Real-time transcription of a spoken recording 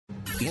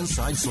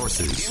Inside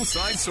Sources.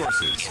 Inside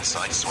Sources.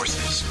 Inside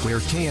Sources. Where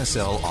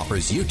KSL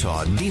offers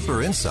Utah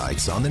deeper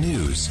insights on the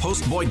news.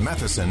 Host Boyd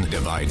Matheson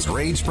divides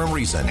rage from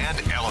reason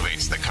and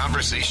elevates the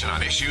conversation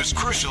on issues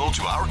crucial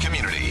to our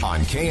community. On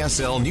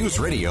KSL News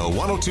Radio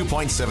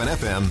 102.7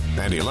 FM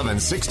and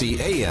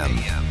 1160 AM.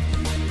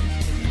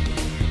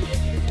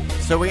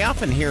 So we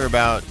often hear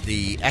about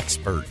the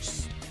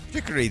experts,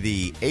 particularly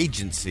the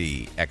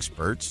agency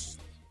experts.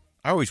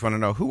 I always want to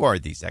know, who are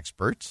these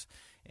experts?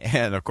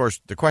 And, of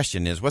course, the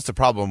question is, what's the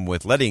problem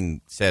with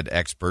letting said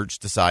experts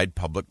decide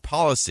public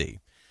policy?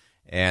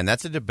 And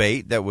that's a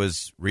debate that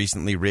was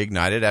recently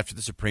reignited after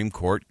the Supreme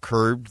Court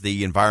curbed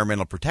the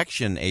Environmental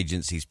Protection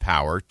Agency's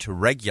power to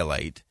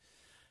regulate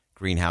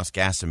greenhouse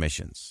gas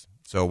emissions.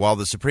 So while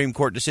the Supreme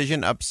Court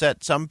decision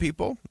upset some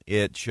people,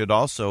 it should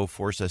also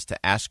force us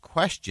to ask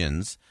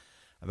questions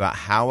about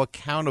how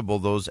accountable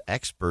those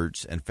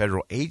experts and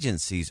federal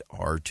agencies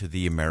are to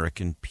the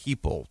American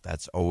people.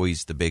 That's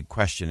always the big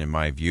question, in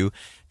my view.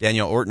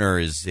 Daniel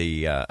Ortner is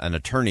an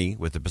attorney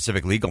with the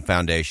Pacific Legal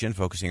Foundation,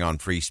 focusing on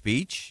free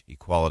speech,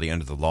 equality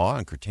under the law,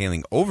 and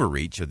curtailing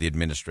overreach of the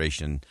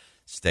administrative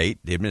state.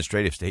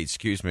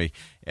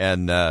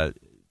 And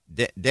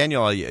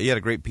Daniel, you had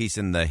a great piece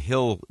in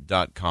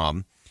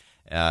thehill.com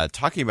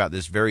talking about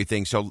this very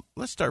thing. So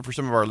let's start for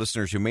some of our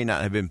listeners who may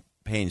not have been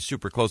paying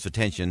super close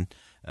attention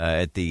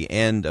at the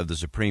end of the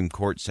Supreme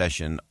Court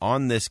session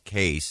on this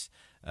case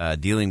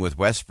dealing with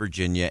West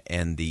Virginia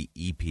and the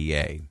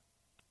EPA.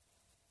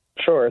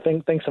 Sure.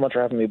 Thanks so much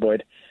for having me,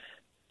 Boyd.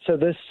 So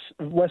this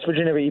West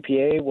Virginia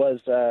EPA was,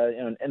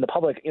 in the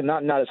public,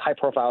 not as high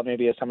profile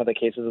maybe as some of the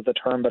cases of the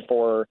term, but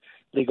for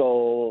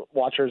legal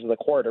watchers of the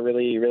court, a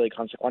really, really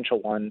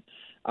consequential one.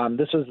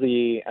 This was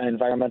the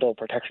Environmental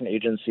Protection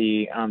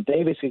Agency.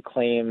 They basically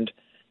claimed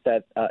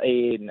that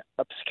an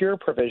obscure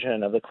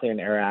provision of the Clean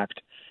Air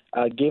Act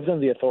gave them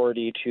the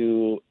authority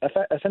to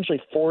essentially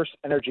force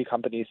energy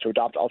companies to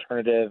adopt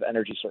alternative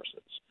energy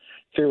sources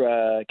through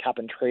a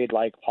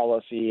cap-and-trade-like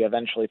policy,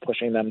 eventually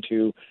pushing them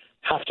to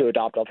have to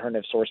adopt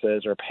alternative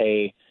sources or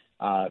pay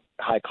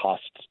high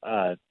costs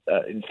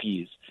in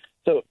fees.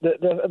 So the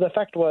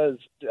effect was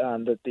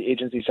that the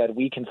agency said,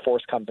 we can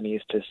force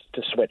companies to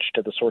switch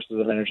to the sources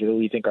of energy that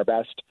we think are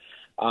best.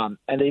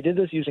 And they did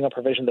this using a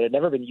provision that had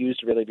never been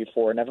used really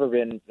before, never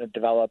been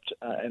developed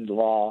in the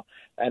law,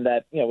 and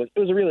that it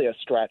was really a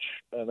stretch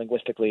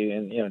linguistically,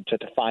 and to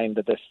find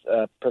that this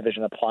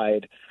provision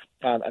applied.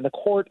 And the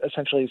court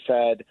essentially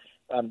said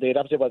they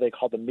adopted what they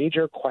called the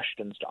major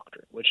questions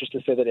doctrine, which is to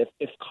say that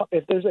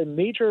if there's a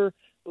major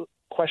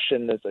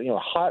question that's a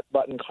hot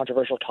button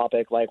controversial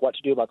topic like what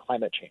to do about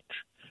climate change,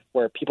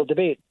 where people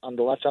debate on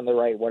the left and the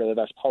right what are the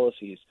best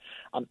policies,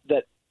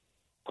 that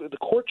the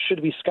court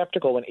should be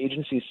skeptical when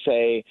agencies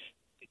say,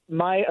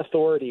 my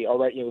authority,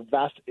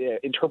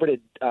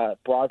 interpreted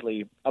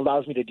broadly,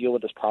 allows me to deal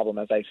with this problem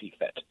as I see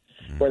fit.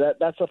 Where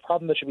that's a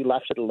problem that should be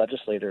left to the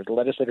legislator. The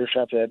legislator should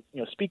have to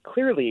speak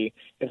clearly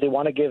if they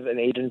want to give an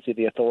agency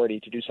the authority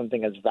to do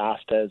something as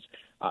vast as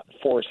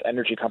force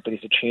energy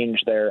companies to change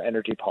their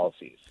energy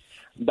policies.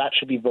 That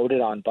should be voted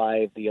on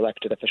by the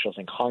elected officials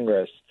in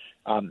Congress,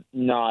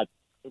 not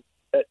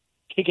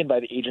taken by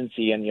the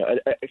agency and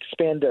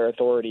expand their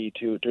authority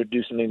to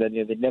do something that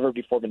they've never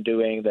before been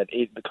doing, that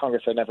the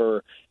Congress had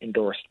never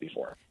endorsed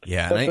before.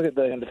 Yeah, so let's look at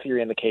the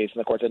theory in the case, and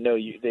the court said no,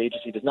 the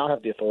agency does not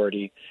have the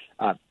authority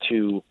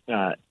to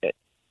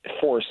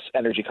force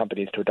energy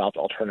companies to adopt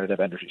alternative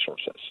energy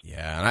sources.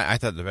 Yeah, and I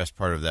thought the best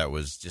part of that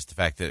was just the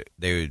fact that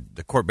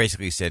the court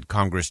basically said,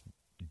 Congress,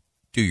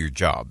 do your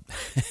job.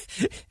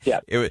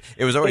 Yeah, it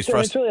was always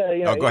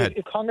frustrating. Really, go ahead.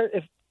 If Congress,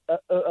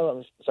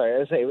 sorry, I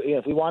was saying,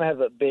 if we want to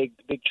have big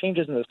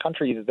changes in this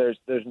country, there's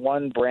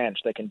one branch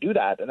that can do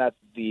that, and that's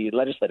the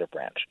legislative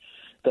branch.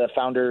 The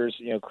founders,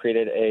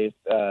 created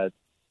a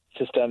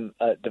system,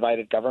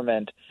 divided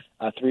government,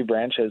 3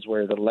 branches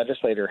where the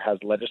legislator has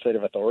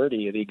legislative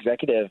authority. The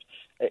executive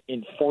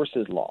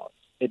enforces laws.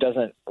 It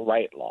doesn't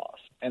write laws,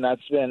 and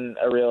that's been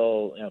a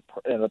real,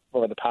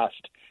 over the past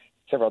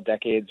several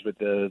decades with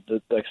the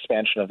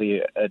expansion of the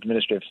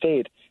administrative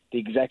state. The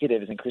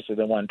executive is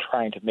increasingly the one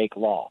trying to make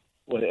law.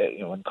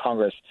 When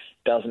Congress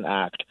doesn't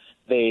act,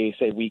 they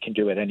say we can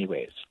do it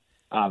anyways.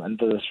 And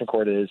the Supreme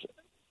Court is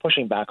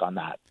pushing back on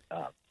that,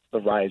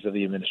 the rise of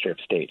the administrative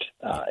state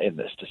in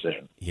this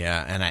decision.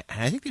 Yeah, and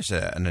I think there's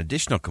an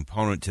additional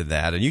component to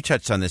that, and you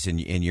touched on this in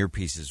your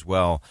piece as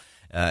well,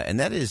 and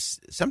that is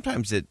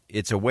sometimes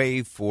it's a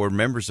way for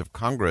members of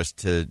Congress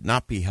to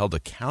not be held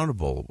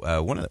accountable.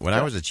 When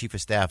I was a chief of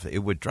staff, it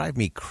would drive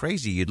me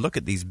crazy. You'd look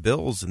at these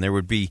bills, and there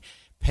would be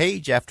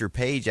page after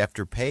page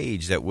after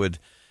page that would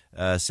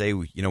say,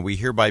 we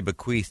hereby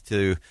bequeath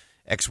to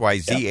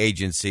XYZ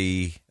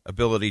agency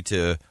ability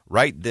to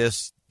write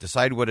this,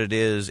 decide what it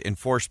is,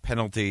 enforce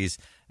penalties.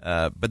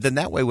 But then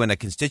that way, when a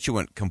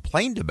constituent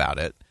complained about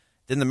it,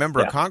 then the member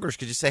of Congress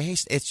could just say, hey,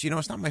 it's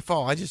not my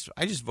fault.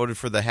 I just voted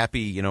for the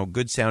happy,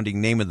 good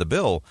sounding name of the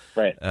bill.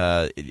 Right.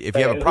 If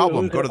you have a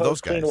problem, go to those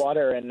guys. Clean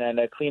water and then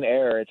clean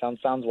air. It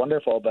sounds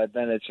wonderful, but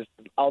then it's just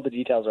all the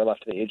details are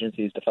left to the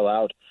agencies to fill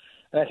out.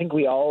 And I think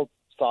we all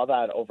saw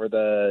that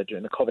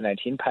during the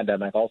COVID-19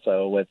 pandemic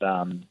also with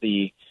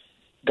the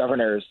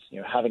governors,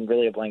 having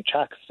really a blank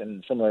checks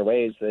in similar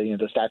ways.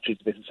 The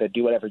statutes basically said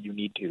do whatever you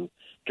need to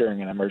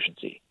during an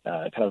emergency.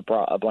 Kind of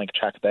brought a blank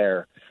check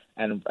there,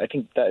 and I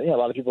think that a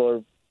lot of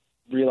people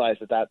realize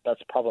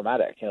that's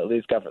problematic.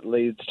 It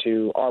leads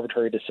to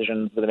arbitrary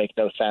decisions that make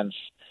no sense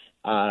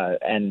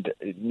and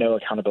no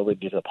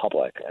accountability to the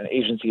public. And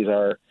agencies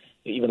are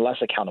even less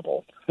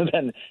accountable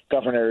than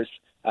governors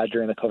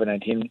during the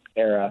COVID-19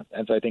 era.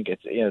 And so I think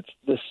it's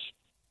this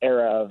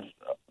era of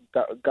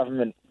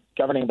government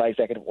governing by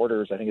executive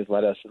orders, I think, has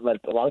led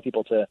a lot of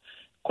people to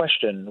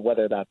question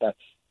whether that's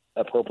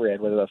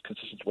appropriate, whether that's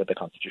consistent with the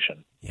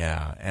Constitution.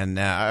 Yeah, and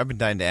I've been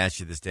dying to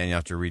ask you this, Daniel,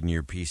 after reading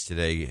your piece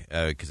today,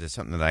 because it's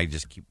something that I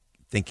just keep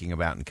thinking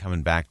about and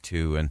coming back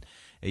to. And,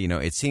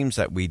 it seems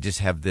that we just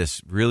have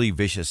this really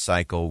vicious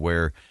cycle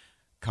where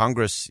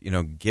Congress,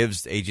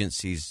 gives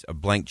agencies a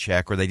blank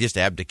check, or they just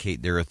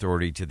abdicate their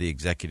authority to the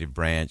executive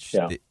branch.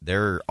 Yeah.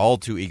 They're all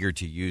too eager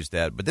to use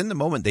that. But then the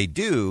moment they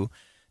do,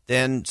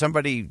 then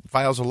somebody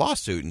files a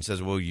lawsuit and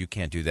says, well, you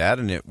can't do that.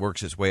 And it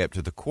works its way up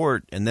to the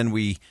court. And then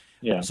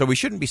so we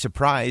shouldn't be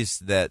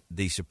surprised that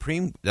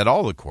that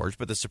all the courts,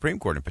 but the Supreme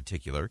Court in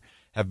particular,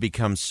 have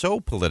become so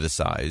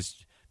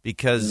politicized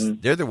because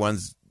they're the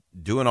ones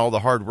doing all the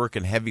hard work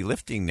and heavy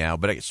lifting now.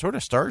 But it sort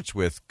of starts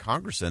with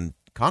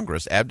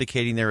Congress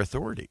abdicating their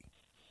authority.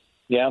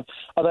 Yeah.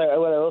 Although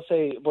what I will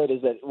say, Boyd,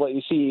 is that what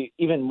you see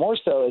even more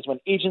so is when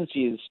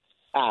agencies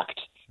act,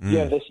 you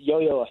have this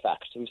yo-yo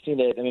effect. We've seen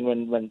it. I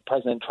mean, when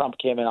President Trump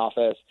came in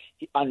office,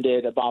 he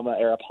undid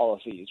Obama-era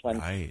policies. When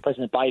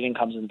President Biden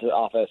comes into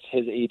office,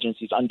 his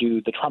agencies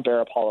undo the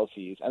Trump-era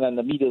policies. And then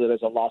immediately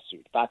there's a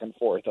lawsuit back and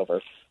forth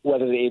over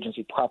whether the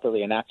agency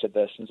properly enacted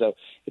this. And so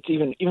it's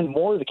even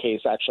more the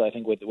case, actually, I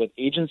think, with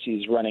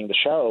agencies running the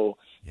show.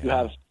 Yeah. You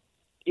have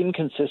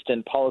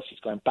inconsistent policies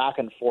going back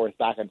and forth.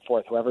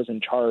 Whoever's in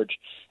charge,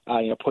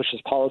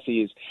 pushes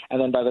policies, and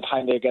then by the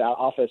time they get out of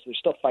office, they're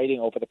still fighting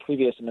over the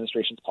previous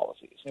administration's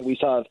policies. And we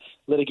saw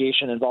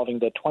litigation involving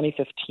the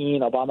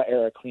 2015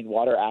 Obama-era Clean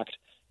Water Act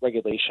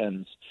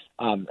regulations,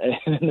 and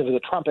there was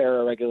a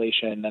Trump-era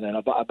regulation and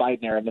a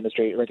Biden-era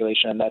administrative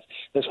regulation.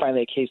 There's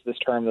finally a case this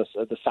term,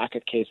 the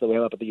Sackett case that we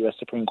have up at the U.S.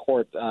 Supreme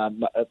Court,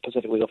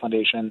 Pacific Legal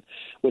Foundation,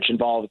 which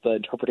involved the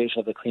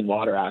interpretation of the Clean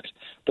Water Act.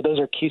 But those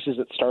are cases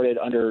that started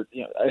under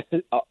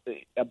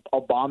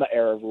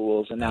Obama-era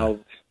rules, and now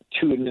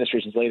 2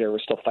 administrations later, we're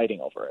still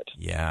fighting over it.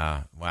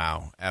 Yeah,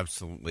 wow,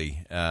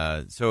 absolutely.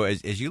 So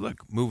as you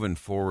look moving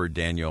forward,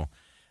 Daniel,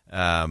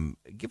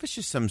 give us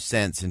just some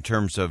sense in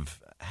terms of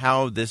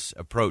how this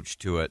approach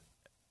to it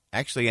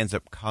actually ends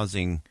up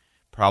causing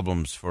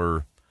problems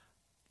for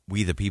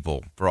we the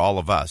people, for all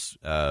of us,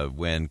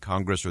 when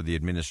Congress or the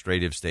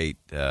administrative state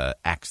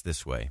acts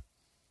this way.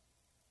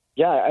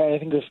 Yeah, I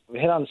think we've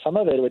hit on some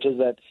of it, which is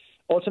that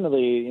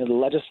ultimately the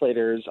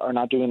legislators are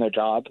not doing their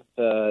job,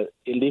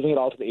 leaving it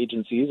all to the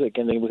agencies,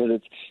 again, because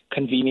it's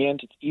convenient,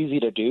 it's easy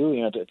to do,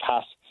 to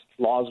pass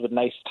laws with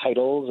nice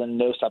titles and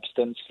no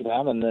substance to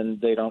them, and then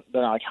they're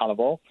not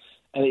accountable.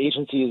 And the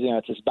agencies,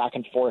 it's this back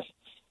and forth,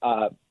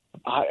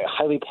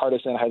 highly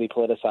partisan, highly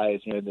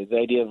politicized. The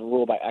idea of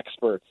rule by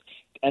experts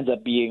ends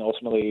up being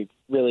ultimately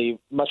really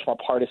much more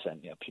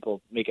partisan.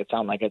 People make it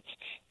sound like it's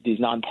these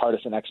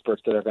nonpartisan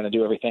experts that are going to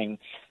do everything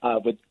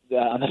on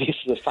the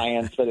basis of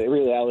science, but in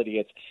reality,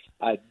 it's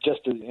just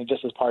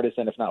as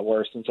partisan, if not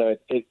worse. And so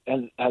it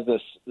has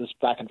this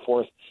back and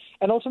forth.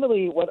 And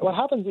ultimately, what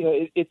happens,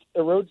 it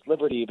erodes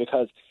liberty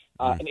because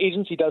an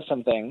agency does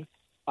something.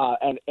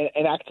 And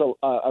enacts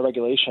a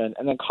regulation,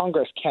 and then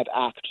Congress can't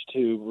act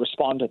to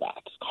respond to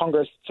that.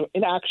 So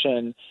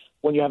inaction,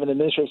 when you have an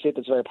administrative state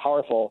that's very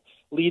powerful,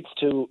 leads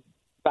to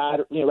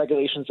bad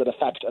regulations that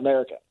affect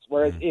Americans.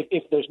 Whereas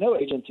if there's no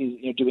agencies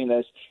doing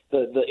this,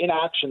 the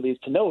inaction leads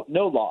to no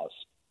laws,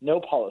 no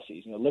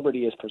policies.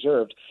 Liberty is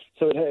preserved.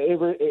 So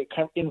it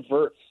kind of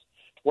inverts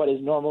what is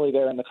normally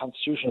there in the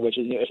Constitution, which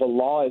is if a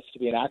law is to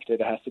be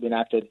enacted, it has to be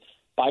enacted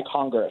by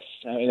Congress.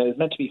 I mean, it's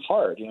meant to be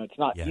hard. It's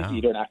not easy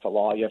to enact a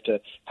law. You have to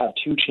have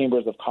 2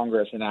 chambers of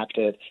Congress enact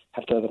it,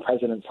 have to have the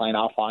president sign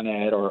off on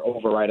it or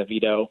override a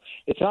veto.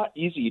 It's not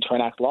easy to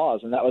enact laws,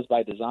 and that was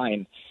by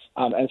design.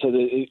 And so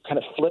it kind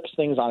of flips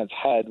things on its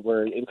head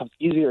where it becomes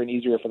easier and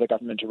easier for the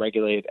government to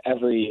regulate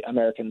every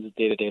American's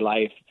day-to-day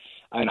life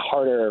and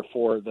harder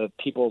for the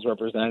people's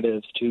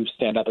representatives to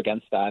stand up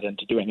against that and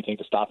to do anything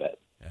to stop it.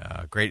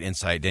 Great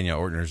insight. Daniel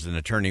Ortner is an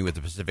attorney with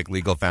the Pacific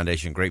Legal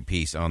Foundation. Great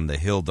piece on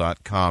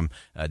thehill.com.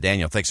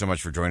 Daniel, thanks so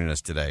much for joining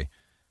us today.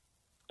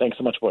 Thanks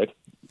so much, Boyd.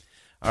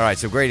 All right,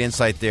 so great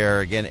insight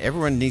there. Again,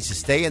 everyone needs to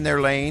stay in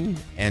their lane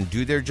and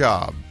do their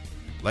job.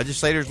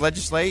 Legislators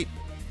legislate.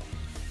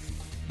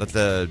 Let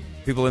the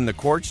people in the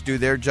courts do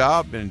their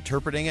job in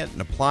interpreting it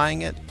and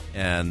applying it.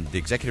 And the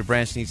executive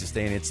branch needs to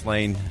stay in its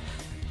lane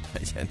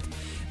and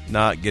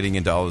not getting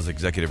into all this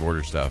executive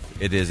order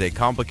stuff. It is a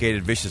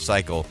complicated, vicious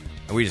cycle.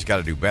 And we just got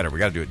to do better. We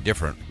got to do it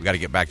different. We got to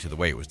get back to the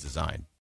way it was designed.